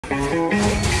I'm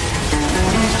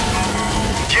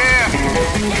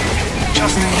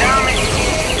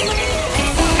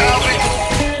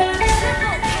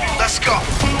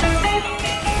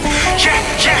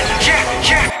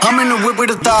in the whip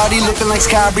with authority, looking like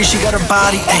Skybree, she got her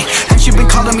body, ayy. And she been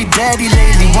calling me daddy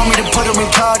lately, want me to put her in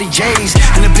Cartiers,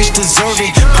 and the bitch deserve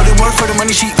it. Put in work for the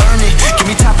money, she earn it. Give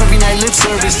me top every night, lip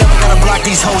service. Never gotta block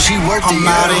these hoes, she worth it. I'm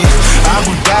out in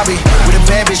Abu Dhabi, with a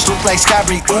bad bitch, look like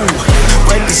Skybree, ooh.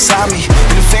 Right beside me,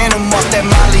 in the phantom off that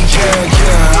Molly,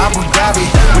 yeah. Abu Dhabi,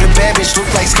 with a bad bitch, look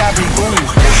like Skybree, ooh.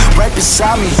 Right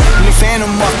beside me, in the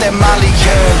phantom off that Molly,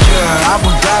 yeah. Abu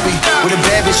Dhabi, with a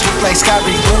bad bitch, look like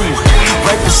Skybree, ooh.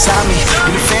 Right beside me,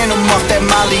 in the phantom off that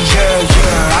Molly,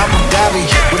 yeah. Abu Dhabi,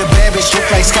 with a bad bitch, look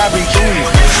like Skybree, ooh.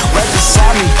 Right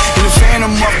beside me, in the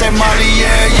phantom off that Molly,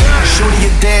 yeah. Shorty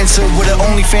a dancer, with her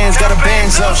OnlyFans, got her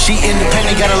bands up. She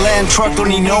independent, got a land truck, don't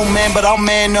need no man, but I'll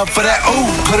man up for that, ooh.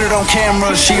 Put it on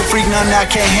camera, she a freak, nothing I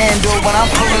can't handle. When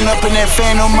I'm pulling up in that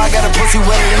phantom, I got a pussy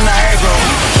wetter than Niagara.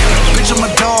 Bitch, I'm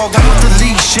a dog, I'm with the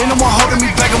leash. Ain't no one holding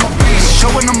me back, I'm a beast.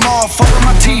 Showing them off, falling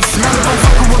my teeth. None of them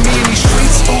fucking with me in these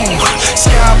streets, ooh.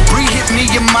 Skybree hit me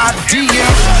in my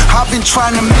DM. I've been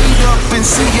trying to meet up and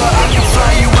see ya. I can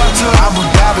fly you out to Abu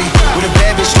Dhabi, with a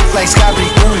bad bitch look like Skybree,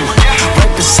 ooh.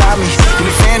 Right beside me, in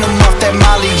the phantom off that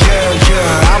Molly,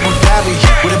 yeah. Abu Dhabi,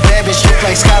 with a bad bitch look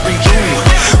like Skybree, ooh.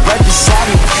 Right beside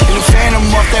me, in the phantom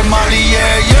off that Molly,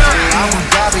 yeah. Abu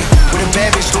Dhabi, with a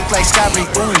bad bitch look like Skybree,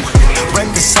 ooh. Right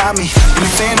beside me, in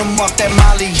the phantom off that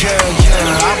Molly, yeah.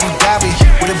 Abu Dhabi,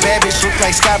 with a bad bitch look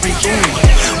like Skybree, ooh.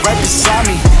 Right beside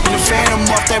me, in the phantom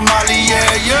off that Molly, yeah.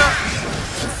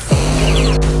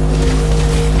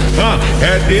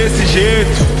 É desse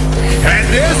jeito, é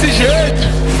desse jeito.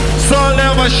 Só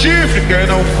leva chifre quem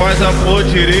não faz amor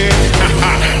direito.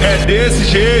 É desse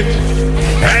jeito,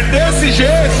 é desse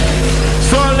jeito.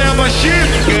 Só leva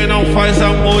chifre quem não faz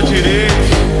amor direito.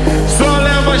 Só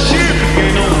leva chifre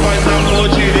quem não faz amor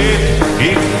direito.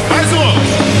 E mais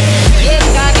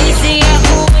camisinha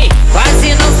ruim, quase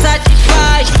não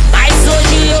satisfaz. Mas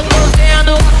hoje eu tô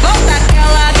vendo a falta que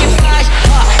ela me faz.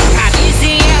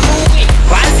 Camisinha ruim,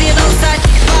 quase não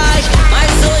satisfaz.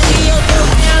 Mas hoje eu tô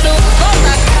vendo a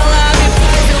falta que ela me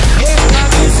faz.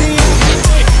 Camisinha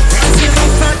ruim, quase não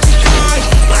satisfaz.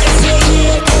 Mas hoje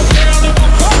eu tô vendo a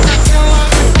falta que ela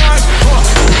me faz.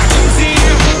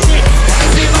 Camisinha ruim,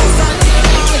 quase não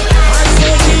satisfaz. Mas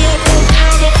hoje eu tô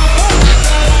vendo a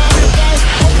falta que ela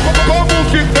me faz. Como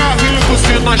ficar rico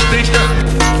se nós tem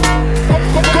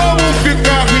Como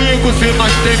ficar rico se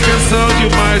nós tem pensão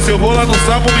demais? Eu vou lá no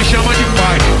sapo, me chama de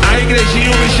pai. Na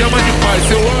igrejinha me chama de pai.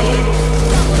 Seu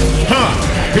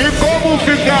E como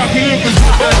ficar rico se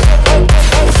nós...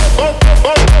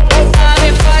 Me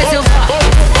faz eu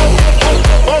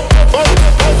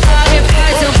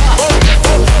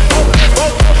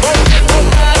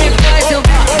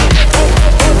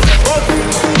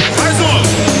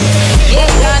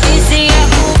camisinha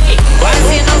ruim,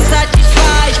 quase não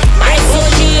satisfaz. Mas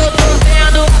hoje eu tô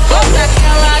vendo a falta que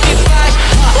ela me faz.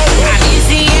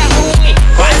 Camisinha ruim,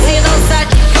 quase não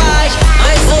satisfaz.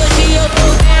 Mas hoje eu tô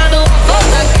vendo a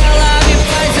falta que ela me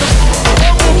faz.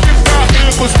 Como ficar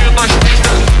rico se nós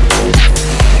tem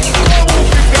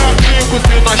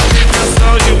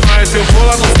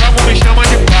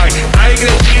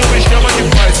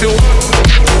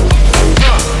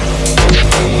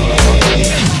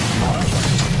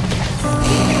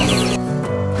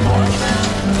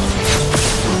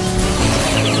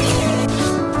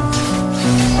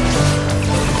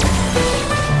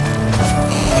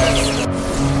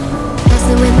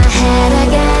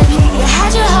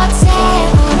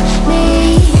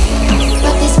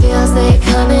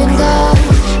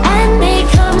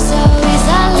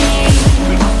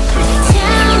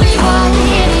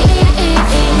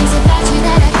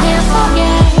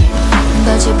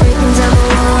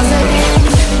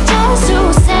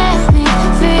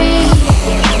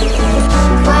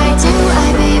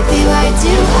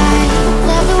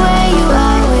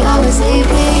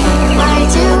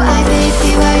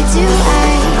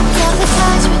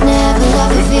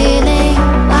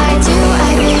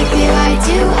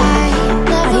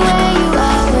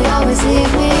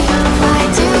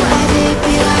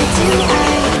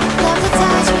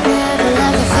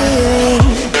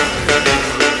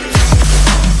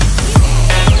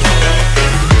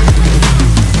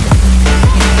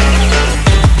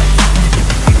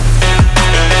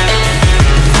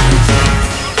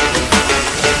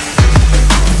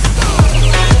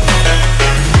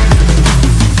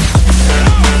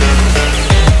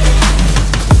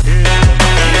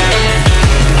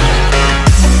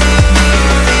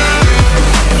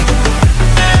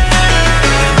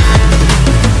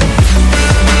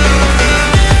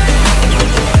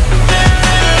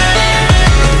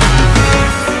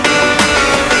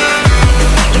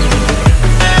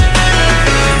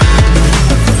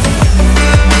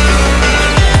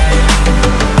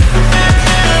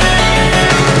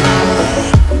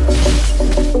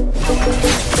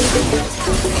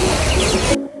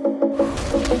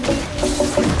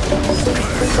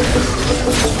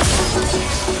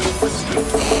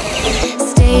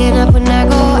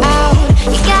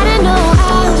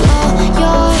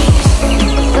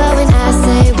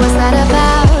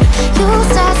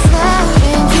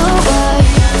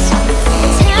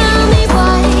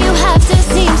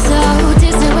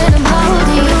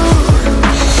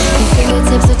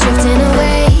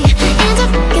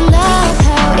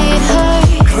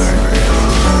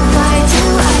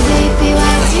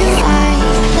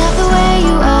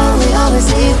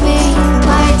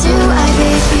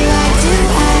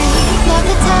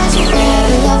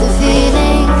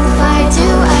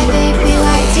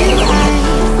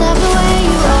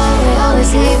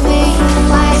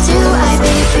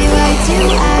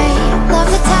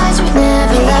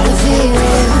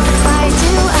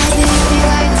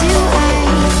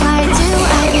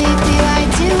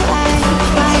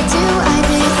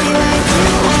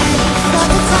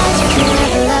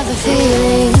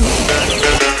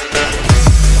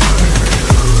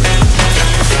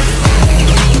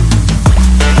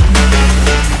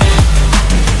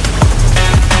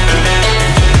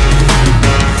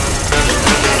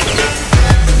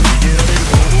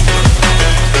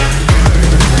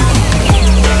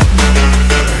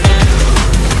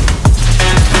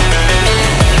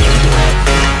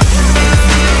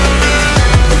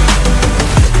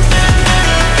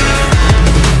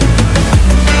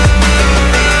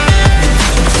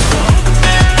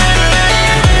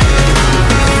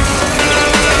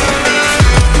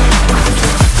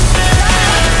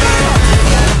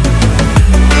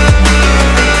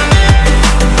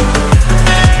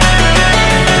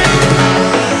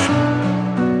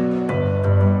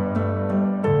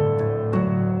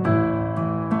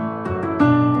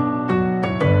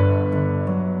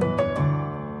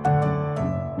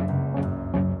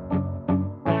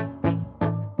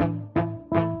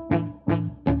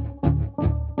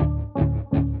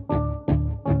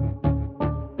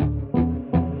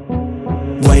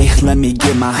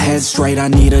get my head straight, I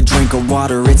need a drink of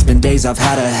water. It's been days I've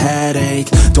had a headache.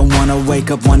 Don't wanna wake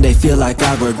up one day, feel like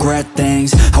I regret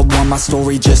things. I want my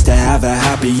story just to have a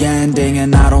happy ending,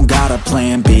 and I don't got a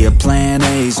plan B, a plan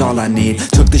A's all I need.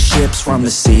 Took the ships from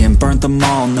the sea and burnt them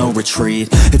all, no retreat.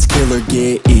 It's kill or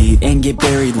get eat, and get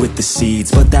buried with the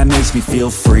seeds, but that makes me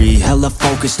feel free. Hella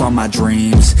focused on my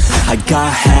dreams. I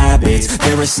got habits,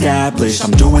 they're established.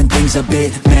 I'm doing things a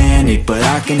bit manic, but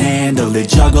I can handle it.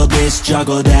 Juggle this,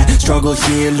 juggle that, struggle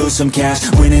here, lose some cash,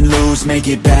 win and lose, make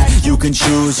it back. You can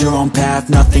choose your own path,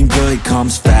 nothing good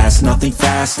comes fast, nothing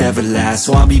fast ever lasts.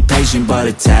 So I'll be patient but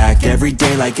attack every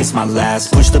day like it's my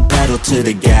last. Push the pedal to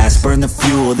the gas, burn the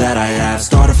fuel that I have,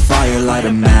 start a fire, light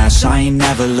a match, I ain't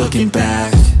never looking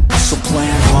back. So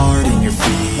plant hard in your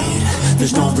feet,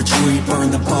 there's no retreat.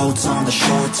 Burn the boats on the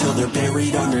shore till they're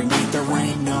buried underneath. There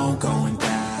ain't no going back.